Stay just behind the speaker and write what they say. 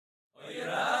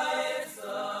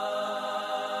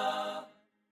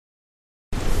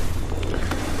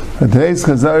Today's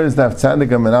Chazar is Daf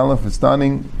Tzadik Amid Aleph. It's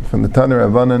starting from the Tanur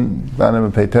Rabbanan,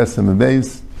 Banim Peites and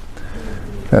Beis.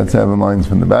 That's 7 lines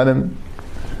from the bottom.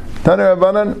 Tanur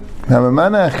Rabbanan,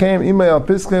 Hamamana Achem Imay Al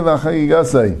Piskei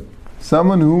V'Chagigasei.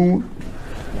 Someone who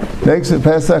makes a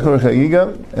Pesach or a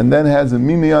Chagiga and then has a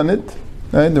mini on it.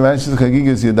 Right? The Rash's Chagiga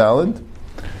is Yudalid,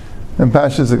 and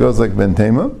Pashas it goes like Ben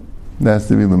Tema. That's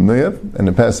the Vilam Nuyev, and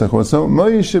the Pesach also.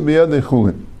 Moy should be Yadei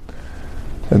Chulin.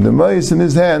 And the Mois in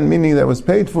his hand, meaning that was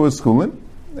paid for is Chulin,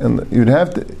 and you'd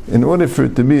have to, in order for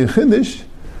it to be a Chiddush,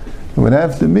 it would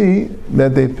have to be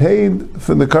that they paid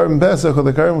for the Karban Pesach or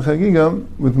the Karban Chagiga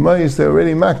with Mois they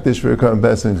already makdish for a Karban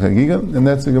Pesach and Chagiga, and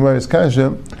that's the Gemara's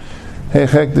Kasha, Hey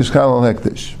Hektish Chalal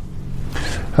Hektish.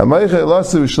 Hamaycha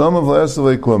Elasu Shlamim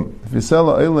V'Lesu Leklum. If you sell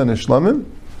a Eil and a Shlamim,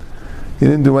 you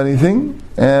didn't do anything,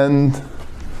 and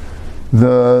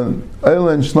the Eil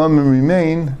and Shlamim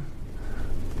remain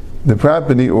the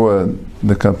property or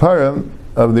the kapara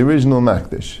of the original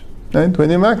makdish. Right? When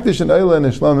you makdish an Eila and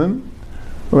a Shlamim,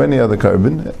 or any other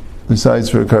carbon, besides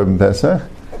for a Karban Pesach,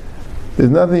 there's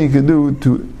nothing you can do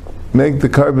to make the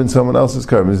carbon someone else's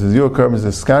carbon. It says your carbon is a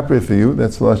skapre for you,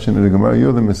 that's the Lashon of the Gemara,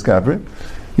 you're the miskapre.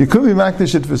 You could be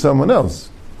makdish it for someone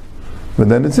else, but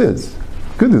then it's his.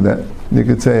 You could do that. You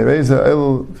could say, raise a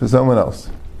Eil for someone else.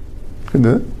 You could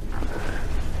do it.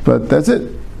 But that's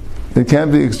it. It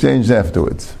can't be exchanged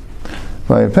afterwards.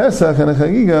 By a Pesach and a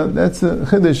Chagiga, that's a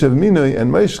Chiddush of Minui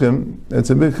and Meishchim. That's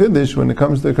a big Chiddush when it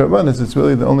comes to Karbanis. It's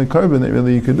really the only carbon that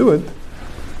really you could do it.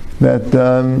 That you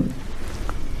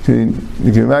can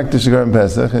makdish a Karban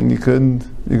Pesach and you could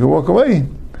walk away.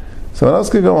 Someone else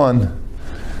could go on.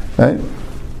 Right?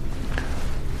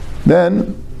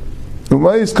 Then,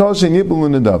 Umayis Kol Shein Yipul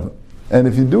Nidava. And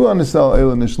if you do want to sell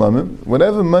Eil and Shlamim,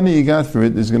 whatever money you got for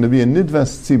it is going to be a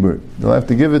Nidvas Tzibur. You'll have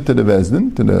to give it to the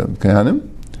Bezdin, to the Kehanim.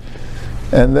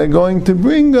 And they're going to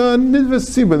bring Nidvas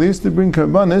Tzibur. They used to bring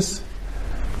Karbanis,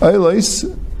 Eilos,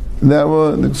 that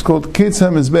were, it's called Kitz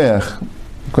HaMizbeach.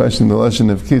 Question the Lashon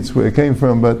of Kitz, where it came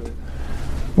from, but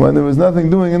when there was nothing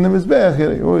doing in the Mizbeach,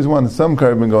 you always wanted some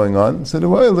carbon going on, so there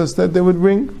were Eilos that they would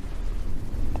bring.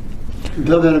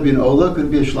 Until then it would be an Ola, could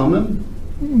it be a Shlamim?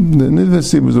 The Nidvas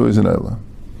Tzibur was always an Eilah.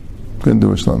 Couldn't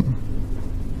do a Shlamim.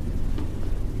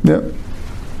 Yeah.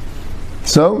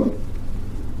 So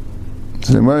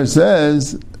the Gemara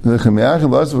says, if it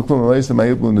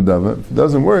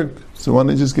doesn't work, so why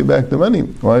don't you just get back the money?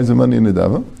 Why is the money in the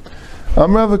dava?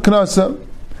 Amrav knasa.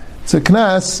 It's a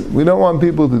knas. We don't want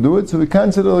people to do it, so we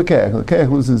cancel the lekech. The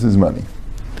lekech loses his money.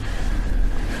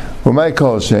 Well, my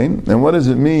kol shein, and what does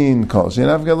it mean kol shein?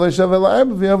 I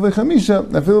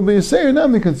feel be a seir now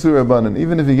mikatsur rabbanan.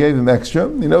 Even if he gave him extra,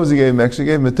 he knows he gave him extra,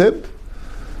 gave him a tip.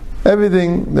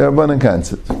 Everything the rabbanan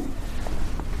canceled.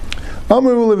 So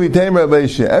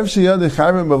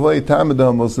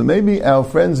maybe our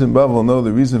friends in Bavel know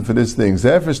the reason for this thing. A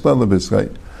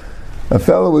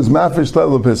fellow was mafish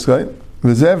shleil l'piskay,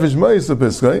 v'zefish mois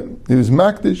l'piskay. He was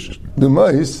makdish the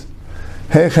mois.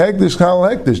 Hey hektish chal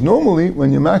hektish. Normally,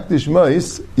 when you makdish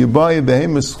mois, you buy a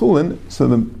behemoth chulin, so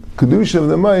the kedusha of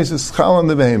the mois is chal on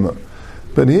the behemoth.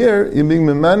 But here, you're being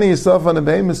memani yourself on the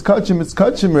behemoth kachim. It's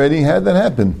kachim ready. How'd that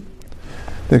happen?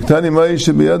 The ktani mois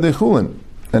should be yadei chulin.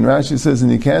 And Rashi says,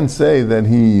 and you can't say that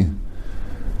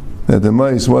the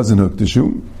mice wasn't hooked to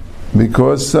shoe,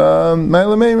 because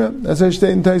Ma'ila Meira, that's how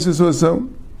Shteit and Taisus was so.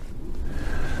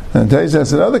 And Taisus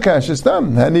said, other cash is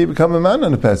done. How do you become a man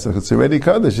on the Pesach? It's already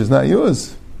Kaddish, it's not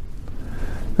yours.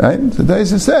 Right? So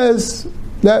Taisus says,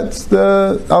 that's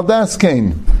the Aldas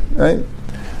Kain. Right?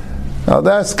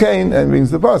 Aldas Kain, and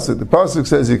brings the Pasuk. The Pasuk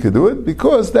says you could do it,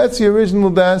 because that's the original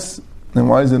Das. And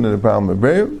why isn't it a problem of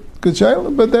Breyer? Good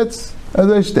child, but that's as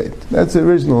I state. That's the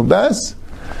original das.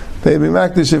 They be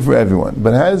makdish for everyone.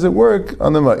 But how does it work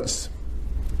on the mice?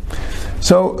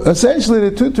 So essentially,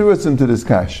 there are two terutzim into this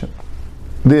kasha.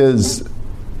 There's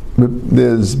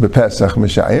bepesach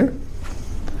mishayir,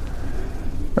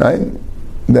 right?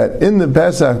 That in the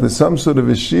Pesach there's some sort of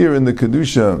a shear in the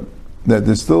kedusha, that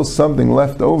there's still something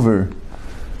left over,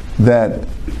 that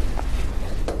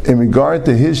in regard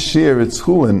to his shear it's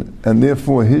chulin, and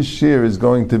therefore his shear is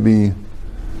going to be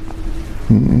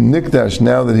nikdash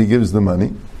now that he gives the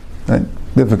money. Right?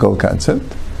 Difficult concept.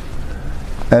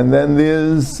 And then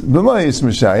there's b'mayis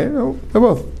mishayir. They're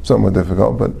both somewhat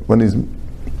difficult, but when he's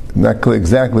not clear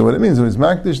exactly what it means, when he's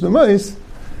makdish the mayis,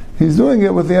 he's doing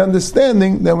it with the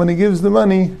understanding that when he gives the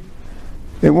money,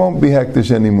 it won't be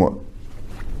hektish anymore.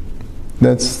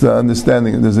 That's the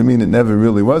understanding. It doesn't mean it never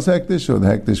really was hektish, or the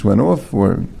hektish went off,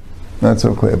 or not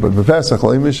so clear. But b'pesach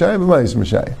mishayir, b'mayis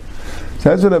mishayir. So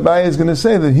that's what Abaye is going to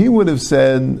say, that he would have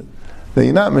said that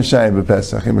you're not Meshayim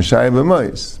b'Pesach, you're Meshayim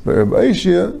b'Mois. But Rabbi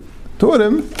Ishia taught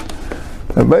him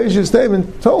Rabbi Aisha's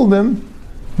statement told him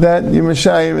that you're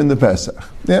Meshayir in the Pesach.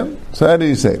 Yeah? So how do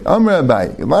you say it? Amr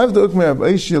Abai. Lav the Ukmer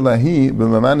Rabbi Aisha Lahi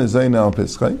b'maman Zayna al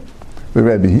Pischai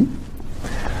b'Rebbe.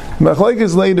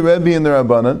 Machlekes lay the Rebbe and the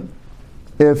Rabbanan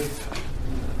if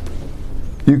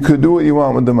you could do what you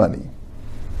want with the money.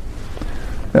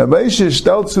 Rabbi Aisha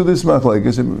stelts to this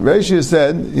machlekes. Rabbi Aisha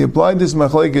said he applied this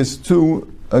machlekes to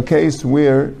a case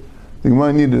where the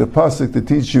Gemara needed a pasuk to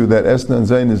teach you that Esna and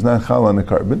Zayin is not chal on the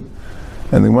carbon,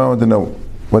 and the Gemara wanted to know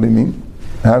what do you mean?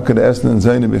 How could Esna and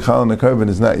Zayin be chal on the carbon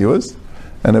is not yours?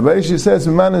 And Rabbi Aisha says,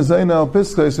 "Man is Zayin al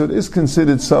Pischai," so it is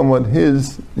considered somewhat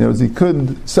his. He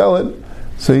could sell it,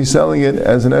 so he's selling it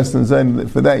as an Esna and Zayin.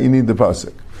 For that, you need the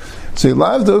pasuk. So he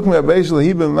loved the Ukmer Rabbi Aisha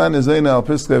he b'man is Zayin al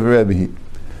Pischai v'Rebbe.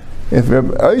 If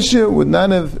Rabbi Aisha would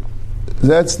not have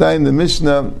Zatzstein the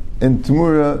Mishnah in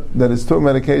Temura that is talking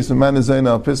about a case of Man Zayin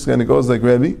al Pischai and it goes like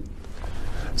Rebbe,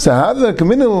 so how the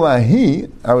Kaminal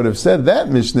Lahi, I would have said that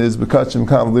Mishnah is Bekachim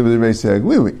Kam Liv Reisi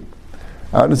Aglili.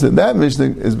 I would have said that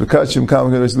Mishnah is Bekachim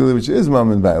Kam Reisi Aglili, which is Mam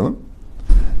and Bailam.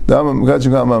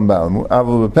 Bekachim Kam Mam Bailam.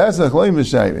 Avol Bepesach Loy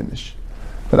Meshayir Inish.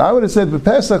 But I would have said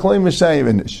Bepesach Loy Meshayir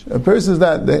Inish. A person is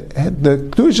not the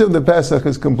kedusha of the Pesach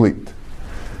is complete.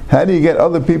 How do you get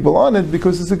other people on it?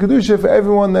 Because it's a kedusha for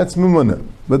everyone that's mumuna.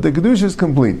 But the kedusha is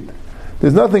complete.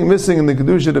 There's nothing missing in the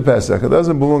kedusha of the Pesach. It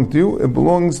doesn't belong to you. It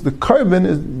belongs. The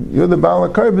carbon you're the baal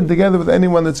of carbon together with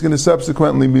anyone that's going to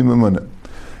subsequently be mumuna.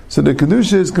 So the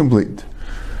kedusha is complete.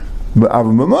 But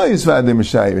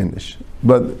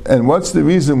and what's the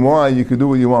reason why you could do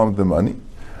what you want with the money?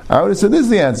 I would have said this is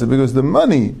the answer because the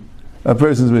money a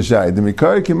person's mishayir. The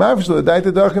mikar kimafshlu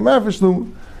daita dar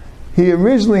kimafshlu. He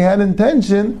originally had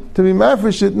intention to be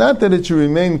mafresh, not that it should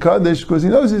remain kaddish, because he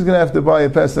knows he's going to have to buy a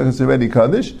Pesach that's already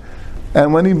kaddish,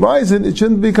 and when he buys it, it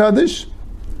shouldn't be kaddish.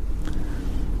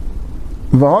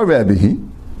 V'har Rebbe,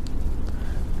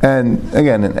 and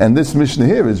again, and this Mishnah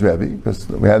here is Rebbe, because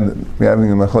we're having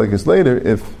a machlekes later,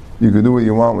 if you could do what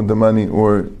you want with the money,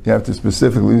 or you have to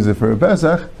specifically use it for a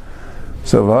Pesach.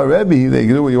 So V'har Rebbe, they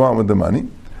can do what you want with the money.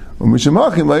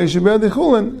 U'mishamachim la'yishib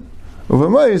yadechulin.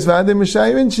 Uvamayis v'adem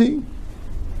mishayir inchi.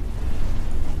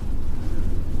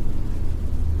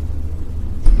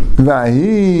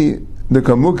 Vahi the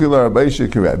kamukila Rabbi Aisha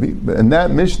Kirebi. But in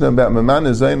that Mishnah about Mamana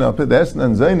Zaina, the Esna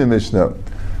and Zaina Mishnah,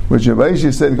 which Rabbi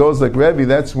Aisha said goes like Rebbe,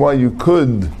 that's why you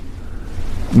could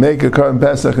make a Karban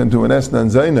Pesach into an Esna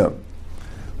and Zaina.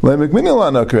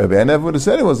 I never would have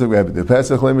said it was a Rebbe. The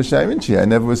Pesach le Mishayir inchi. I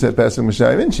never would have said Pesach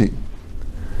Mishayir inchi.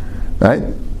 Right?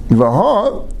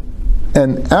 Vaha.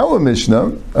 And our Mishnah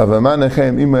of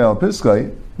Amanachem Imay al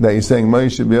Pischai that he's saying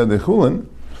Ma'isha B'yad Echulin,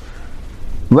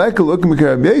 Lekal Ukim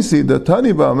Kerab Yesi, the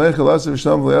Tani Ba'amechel Asav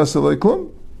Shalom V'yasa Le'klum.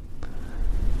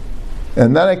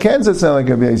 And that I can't say like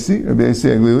Rabbi Yesi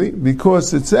Aglili,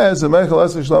 because it says Amechel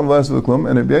Asav Shalom V'yasa Le'klum,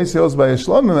 and Rabbi Yesi holds by a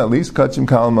Shlomim at least, Kachim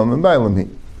Kalamam and Bailamhi.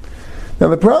 Now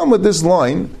the problem with this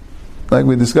line, like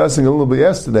we were discussing a little bit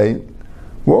yesterday,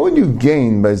 what would you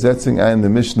gain by zetzing in the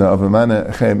Mishnah of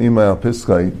Amanachem Imay al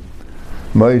Pischai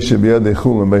by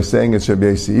saying it's Rabbi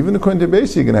Yesi? Even according to Rabbi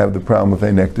Yesi, you're going to have the problem with a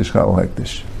nektish chal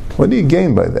hektish. What do you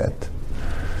gain by that?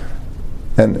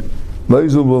 And but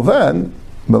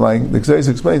like the Ksais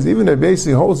explains, even Rabbi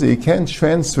Yesi holds that you can't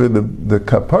transfer the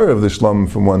kapar of the shlomim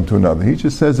from one to another. He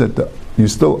just says that you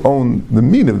still own the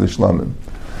meat of the shlomim.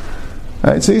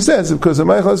 Right, so he says because the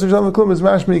Ma'achal Shalom Klum is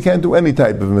mashma, you can't do any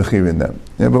type of mechir in them.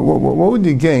 Yeah, but what would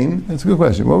you gain? That's a good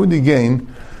question. What would you gain?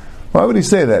 Why would he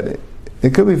say that?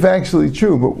 It could be factually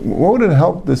true, but what would it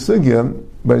help the sugya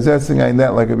by saying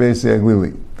that like a Beisi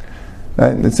Aglili?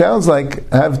 And it sounds like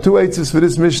I have two eitzes for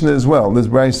this Mishnah as well. This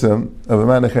brayso of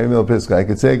Amanachem al Pischai. I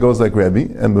could say it goes like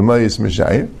Rebbe and B'mayis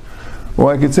Mishayir,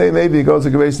 or I could say maybe it goes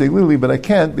like a Beisi Aglili, but I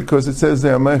can't because it says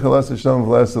there Ameichel Asa Shalom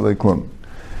V'Lasa Le'klum.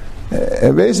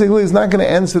 Basically, it's not going to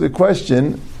answer the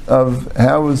question of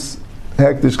how is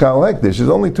hektish kal hektish. There's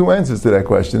only two answers to that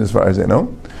question, as far as I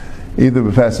know. Either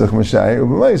b'Pesach Mishayir or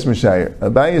b'Mayis Mishayir.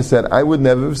 Abaye said, I would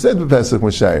never have said b'Pesach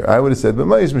Mishayir. I would have said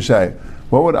b'Mayis Mishayir.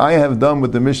 What would I have done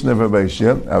with the Mishnah of Rabbi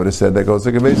Shia? I would have said that goes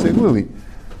like a Beis Glili.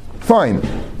 Fine,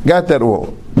 got that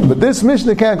all. But this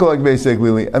Mishnah can't go like Beis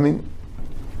Glili. I mean,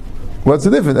 what's the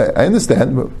difference? I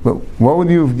understand, but what would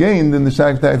you have gained in the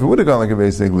Shaktai if it would have gone like a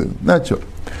Beis Glili? Not sure.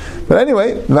 But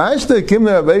anyway, V'ashta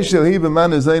kimna Rabbi Shia hi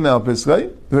b'man azayna al Pischai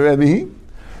v'Rebbe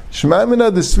shema mina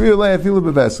d'svir lei afilu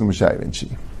b'Pesach Mishayir inchi.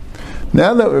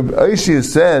 Now that Rabbi Aisha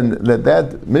said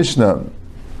that Mishnah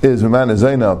is Ramana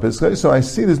Zaina al Pischai, so I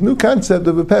see this new concept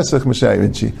of a Pesach Mishayir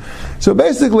inchi. So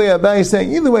basically, Abai is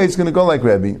saying either way it's going to go like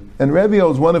Rebbe, and Rebbe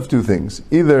holds one of two things: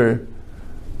 either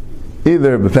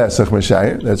B'Pesach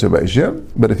Mishayir, that's Rabbi Aisha,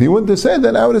 but if he wouldn't have said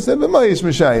that, I would have said B'Mayis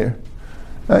Mishayir.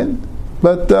 Right?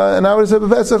 But and I would have said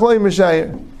B'Pesach Lo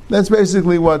Mishayir. That's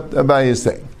basically what Abaye is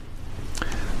saying.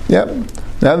 Yep.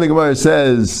 Now the Gemara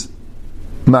says,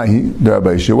 Mahi, the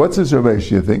Rabbi Shia. What's this Rabbi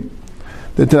Shia thing?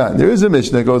 There is a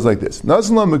Mishnah that goes like this.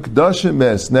 Nazla Mekdashim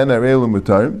Esnan Arelu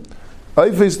Mutarim,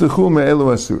 Eifes Dechu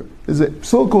Me'elu Asur. There's a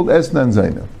psul called Esnan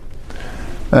Zaina.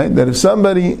 Right? That if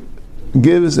somebody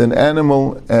gives an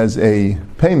animal as a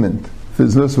payment for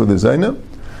his nus with a Zaina,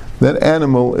 that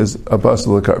animal is a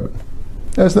basal of carbon.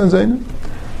 Esnan Zaina.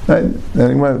 Right?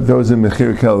 And those in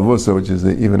Mechir Kalavusa, which is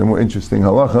even a more interesting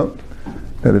halacha,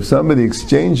 that if somebody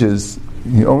exchanges,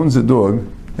 he owns a dog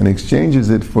and exchanges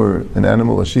it for an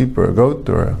animal, a sheep or a goat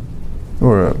or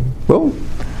a bull,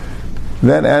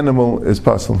 that animal is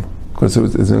pasul because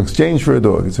it's an exchange for a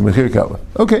dog. It's a mechir kala.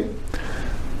 Okay.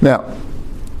 Now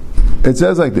it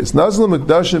says like this: Nazla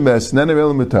Mekdashim Es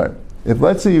Nenerel Mitar. If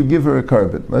let's say you give her a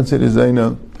carbon, let's say the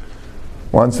Zaina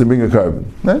wants to bring a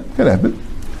carbon, that could happen,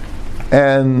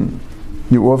 and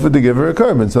you offer to give her a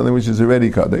carbon, something which is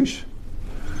already kaddish.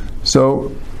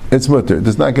 So it's mutter. It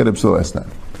does not get a psul esnan.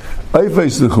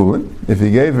 If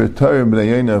he gave her Torah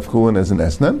b'nayena of chulin as an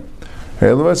esnan,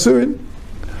 ha'elu asurin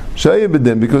shaya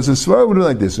b'din, because the svar would do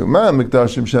like this: Ma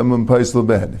mikdashim shamum paisel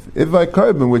b'hed. If I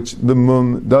carbon which the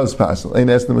mum does paisel, ein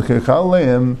esnan mechir chal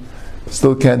lehem,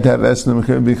 still can't have esnan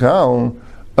mechir bichal.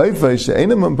 Eifes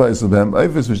she'ena mum paisel b'hem.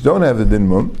 Eifes which don't have the din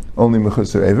mum, only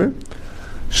mechusar ever.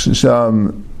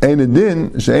 Sham ein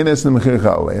din she'en esnan mechir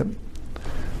chal lehem.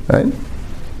 Right.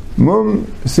 Mum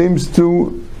seems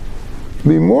to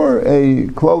be more a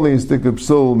klalistic of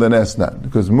psul than esnan,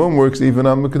 because mum works even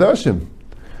on mekdashim,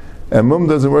 and mum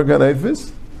doesn't work on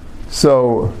eifis.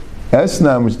 So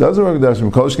esnan, which doesn't work on mekdashim,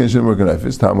 kolshkin shouldn't work on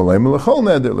eifis. Tamalayim l'chol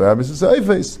neder l'rabis is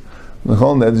eifis,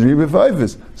 l'chol neder is ribif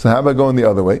eifis. So how about going the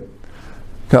other way?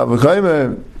 Kal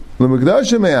v'chaymer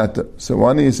l'mekdashim me'ata. So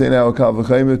why do you say now kal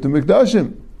v'chaymer to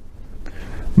mekdashim?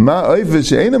 Ma eifis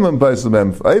she'enam am paisel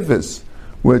b'hem eifis,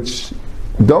 which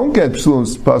don't get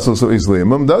pasul so easily.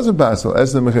 Mum doesn't pasul.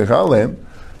 Esna mechachalem.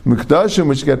 Mekdashim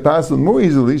which get pasul more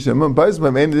easily. Shemum pasul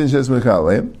b'hem ein din shes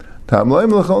mechachalem. Tamlaim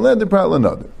l'chol neder prat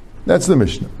l'nader. That's the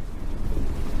Mishnah.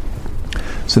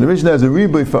 So the Mishnah has a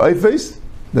riboy for eifes,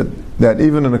 that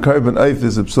even in a carbon eif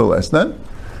is a psul esnan,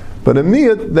 but a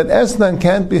miyat that esnan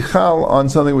can't be chal on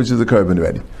something which is a carbon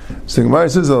already. So Gemara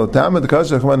says, "Tamad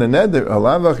kasher chman neder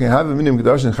halavach yehav minim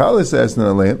kedashin chalis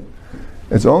esnan aleim."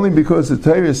 It's only because the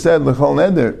Torah said l'chol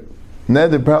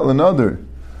neder prat l'nader.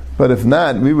 But if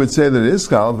not, we would say that it is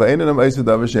chal v'einanam eisad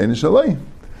davar she'ein shalai.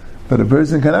 But a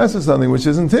person can ask for something which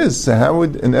isn't his. So how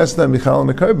would an esnan be chal on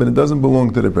a carbon? It doesn't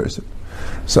belong to the person.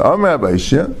 So Amar Rabbi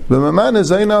Shia, b'maman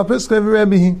zayin al piskei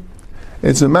v'rebihi.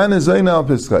 It's a man zayin al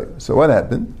piskei. So what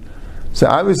happened? So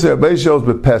obviously Rabbi Shia holds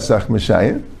b'pesach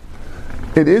mishayir.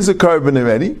 It is a carbon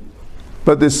already,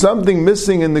 but there's something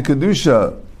missing in the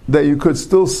kedusha that you could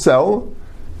still sell.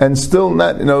 And still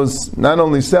not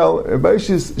only sell, Rabbi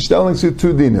Shia is telling you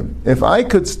two dinim. If I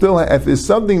could still, if there's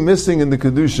something missing in the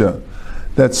kedusha,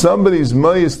 that somebody's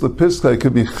mayis lepiskei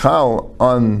could be chal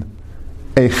on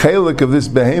a chelik of this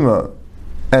behema,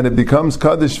 and it becomes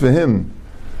kaddish for him,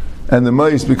 and the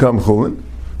mayis become chulin.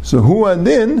 So hu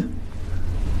adin,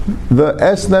 the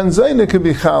esnan zayna could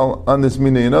be chal on this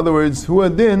mina. In other words, hu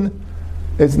adin,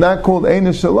 it's not called eina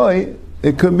shalai.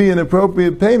 It could be an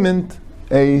appropriate payment,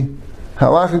 a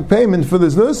halachic payment for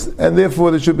this nus, and therefore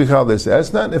there should be chal this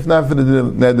esnan, if not for the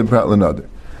neder prat l'nader.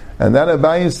 And that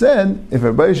Abaye said, if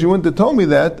Rabbi Shia wouldn't have told me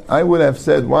that, I would have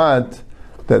said what?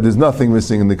 That there's nothing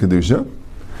missing in the kedusha.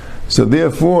 So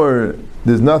therefore,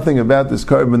 there's nothing about this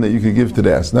carbon that you could give to the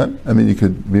esnan. I mean, you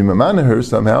could be mamana her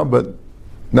somehow, but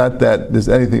not that there's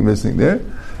anything missing there.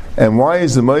 And why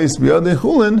is the mayis b'yadei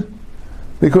chulin?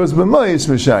 Because b'mayis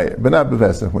mishayir, but not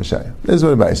b'pesach mishayir. This is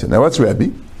what Abaye said. Now what's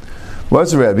Rebbe?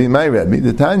 What's Rebbe? My Rebbe.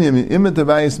 The Tanya imat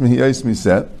abayis mihiyos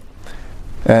miseh.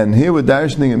 And here with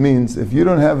darshaning it means if you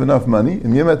don't have enough money,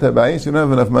 in Yemet Habayis you don't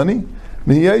have enough money,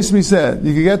 mihiyos miseh.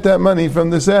 You can get that money from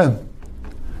the seh.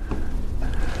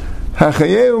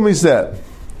 Hachayeu miseh.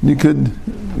 You could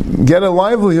get a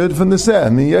livelihood from the seh.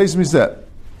 Mihiyos miseh.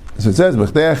 So it says,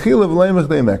 b'chdei achila v'lei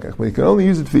b'chdei mekach. But you can only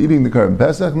use it for eating the carbon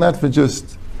pesach, not for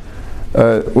just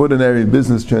ordinary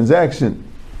business transaction.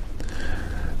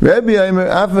 Rabbi Aimer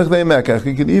afach dei mekach.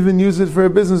 You can even use it for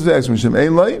a business transaction.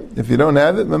 If you don't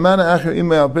have it, mamana acher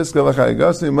imay al piska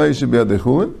v'chayigasu imay should be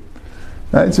adechulin.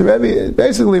 Right. So Rabbi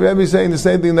is saying the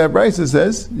same thing that Brisa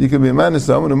says. You can be a man of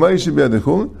someone imay should be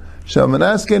adechulin. Shal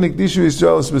manasken ikdishu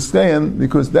Yisrael's piskayim,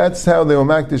 because that's how they will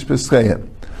makdish piskayim.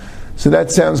 So that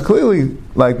sounds clearly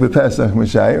like the Pesach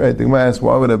Mishayir. Right? The Gemara asks,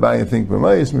 why would Abaye think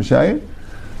B'mayis Mishayir?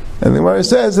 And the Gemara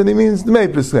says that he means the Mei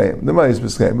Pesachim, the Ma'is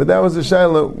Pesachim. But that was the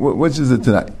Shaila, which is it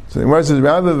tonight? So the Gemara says,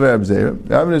 Rabbi Reb Zera,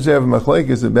 Rabbi Zera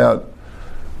Machlekes about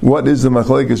what is the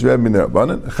Machlekes Rebbe in the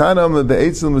Rabbanan. Chanam the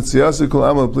Eitzel Mitziyasu Kol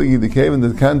Amal Pligi the Cave and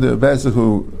the Kanda Pesach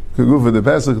who Kagufa the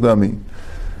Pesach Dami.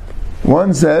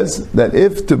 One says that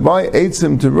if to buy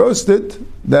eitzim to roast it,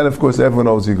 that of course everyone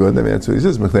knows you good. I mean that's what he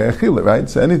says, Mechlei Achila, right?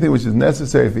 So anything which is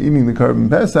necessary for eating the carbon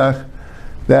Pesach,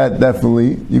 that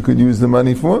definitely you could use the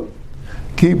money for.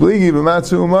 Keep ligi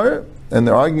b'matzu umar, and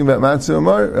they're arguing about matzu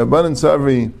umar. Rabbanan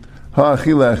savri ha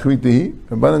achila achritihi.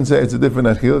 Rabbanan say it's a different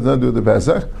achila, it's not do with the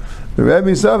Pesach. The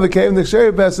Rebbe Savah came the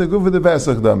Ksher Pesach, go for the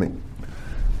Pesach dummy.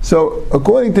 So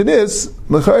according to this,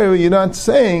 l'chayra, you're not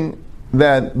saying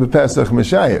that b'Pesach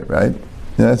Meshayir, right?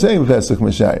 You're not saying b'Pesach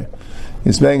Meshayir.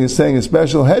 You're saying a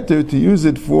special heter to use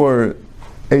it for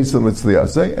Eisel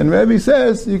Mitzliyasei, and Rebbe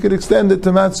says you could extend it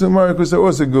to Matzu Umar because they're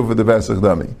also good for the Pesach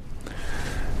dummy.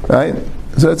 Right?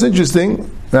 So it's interesting,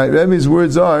 right? Rebbe's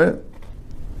words are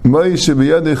Moy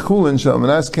shebiyadei chulin shal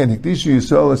manas ken hikdishu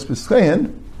yisrael es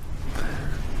peschayin,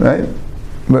 right?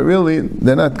 But really,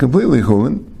 they're not completely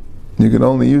chulin. You can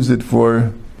only use it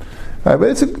for. Right, but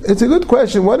it's a good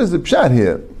question. What is the pshat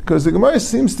here? Because the Gemara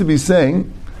seems to be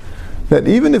saying that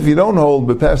even if you don't hold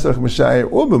b'Pesach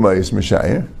Meshayir or b'Mayis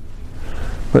Meshayir,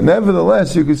 but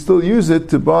nevertheless you could still use it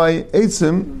to buy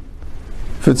eitzim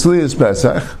for Tzliyas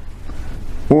Pesach,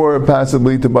 or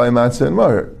possibly to buy matzah and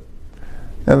maror.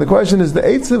 And the question is, the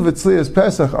eitzim for Tzliyas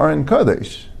Pesach are in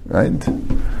Kadesh, right?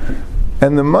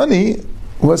 And the money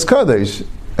was Kadesh,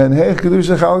 and Heich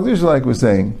Kedusha Chal Kedusha, like we're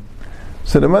saying.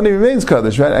 So the money remains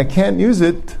Kaddish, right? I can't use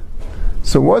it.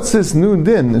 So what's this new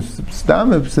din? If it's a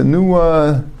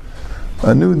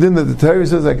new din that the Torah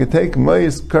says I could take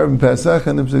Mayis Karban Pesach,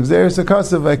 and if it's Xeris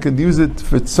Akasav, I could use it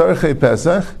for Tzarchei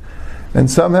Pesach, and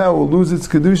somehow will lose its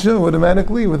Kedusha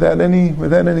automatically without any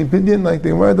pidyon. Like the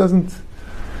Gemara doesn't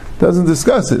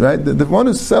discuss it, right? The one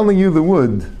who's selling you the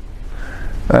wood,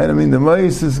 right? I mean, the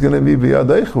Mayis is going to be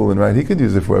B'yad Eichul, right? He could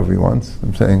use it for whatever he wants.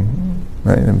 I'm saying,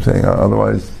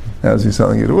 otherwise, how's he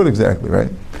selling you the wood exactly,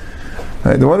 right?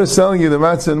 Right? The one who's selling you the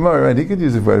matzah and mar, right? He could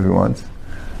use it for whatever he wants.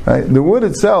 Right? The wood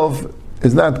itself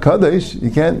is not Kaddish. You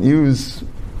can't use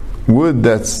wood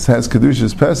that has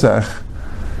Kedushas Pesach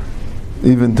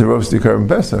even to roast your Karban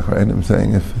Pesach, right? I'm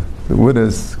saying if the wood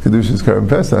has Kedushas Karban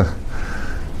Pesach,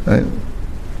 right?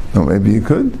 Well, maybe you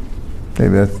could.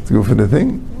 Maybe that's good for the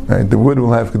thing. Right? The wood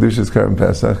will have Kedushas Karban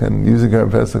Pesach, and using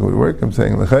Karban Pesach would work. I'm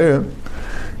saying l'chayra.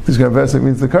 This Karban Pesach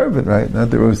means the carbon, right? Not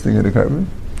the roasting of the carbon.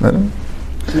 I don't know.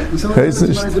 So it's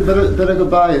better go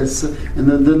buy it, and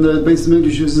then the Beis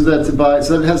Midrash uses that to buy.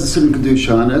 So that has a certain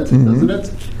kedusha on it, doesn't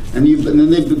it? And then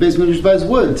the Beis Midrash buys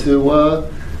wood to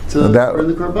burn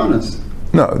the karbanos.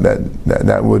 No,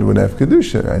 that wood would have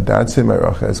kedusha, right? The Atzim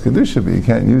Marach has kedusha, but you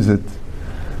can't use it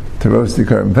to roast the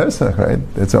Karban Pesach, right?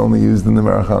 It's only used in the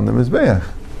Marach on the Mizbeach,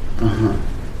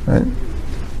 right?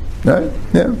 Right?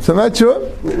 Yeah. So I'm not sure.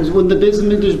 When the Beis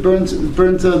Midrash burnt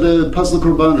the Pasal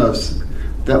Korbanos,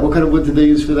 what kind of wood did they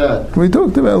use for that? We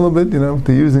talked about a little bit,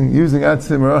 to using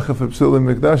Atzim Meracha for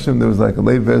Psulim Mikdashim. There was like a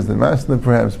Lev Bezdin Masna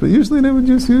perhaps, but usually they would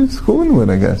just use Chulin wood,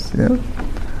 I guess. Yeah.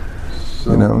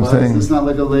 So I'm saying it's not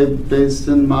like a Lev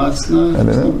Bezdin Masna. I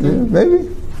don't know. Yeah, maybe.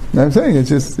 I'm saying it's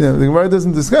just the Gemara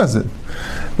doesn't discuss it.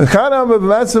 The Chanam of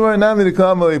Matzamar Nami the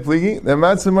Kamalei Pligi. The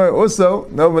Matzamar also,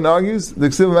 no one argues, the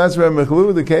Ksiv Matzamar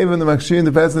Mechlu, the cave and the Machshir and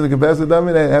the Pesach and the Pesach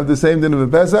Dami, they have the same din of a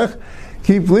Pesach.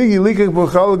 Keep Pligi, Likach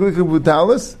Bochal, Likach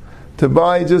Butalis, to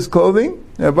buy just clothing.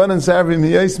 Abundant Savrim,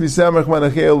 Hiyais Misamach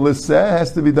Manachel Lisseh,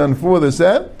 has to be done for the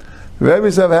set.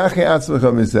 Rebbe Sav Hachi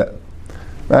Atzmacha Miseh.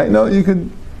 Right? No, you can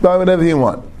buy whatever you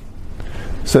want.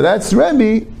 So that's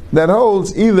Rebbe that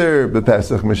holds either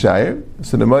b'Pesach Meshayir,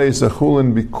 so the Mayis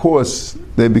Achulin, because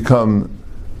they become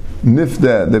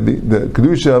Nifda, the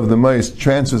Kedusha of the Mayis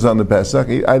transfers on the Pesach,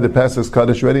 either Pesach's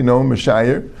Kaddish ready, no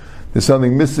Meshayir, there's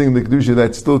something missing the Kedusha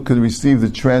that still could receive the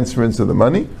transference of the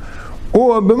money,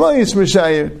 or b'Mayis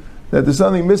Meshayir, that there's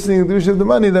something missing the Kedusha of the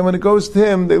money, then when it goes to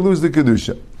him, they lose the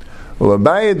Kedusha. Well,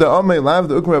 Abaye the Amei Lav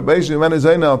the Ukra Beishin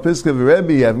Manazayna Al Piska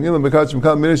V'Rebbe Yavnila Bekachim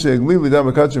Kal Mirisha Yaglili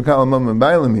Dam Bekachim Kal Amam and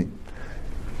Bailami.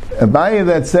 Abaye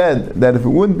that said that if it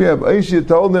wouldn't be Abaye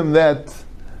told him that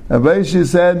Abaye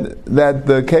said that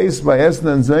the case by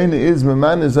Esna and Zaina is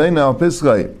Maman Zaina Al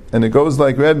Piska, and it goes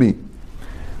like Rebbe,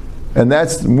 and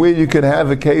that's where you could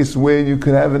have a case where you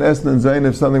could have an Esna and Zaina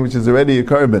of something which is already a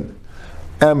carbon,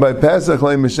 and by Pesach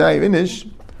Lei Meshai Inish.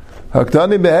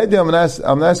 Haktani behedi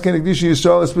I'm asking Kedusha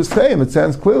Yisrael es Pesachim. It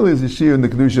sounds clearly as a shear in the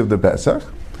Kedusha of the Pesach.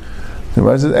 The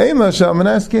Gemara says, "Eima sham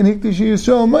asking Kedusha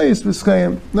Yisrael Mayis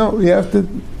Pesachim." No, you have to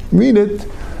read it.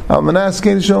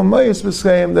 Al-Manaskein show Mayis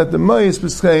B'Schaim, that the Mayis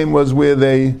B'Schaim was where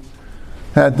they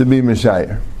had to be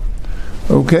Meshayir.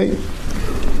 Okay?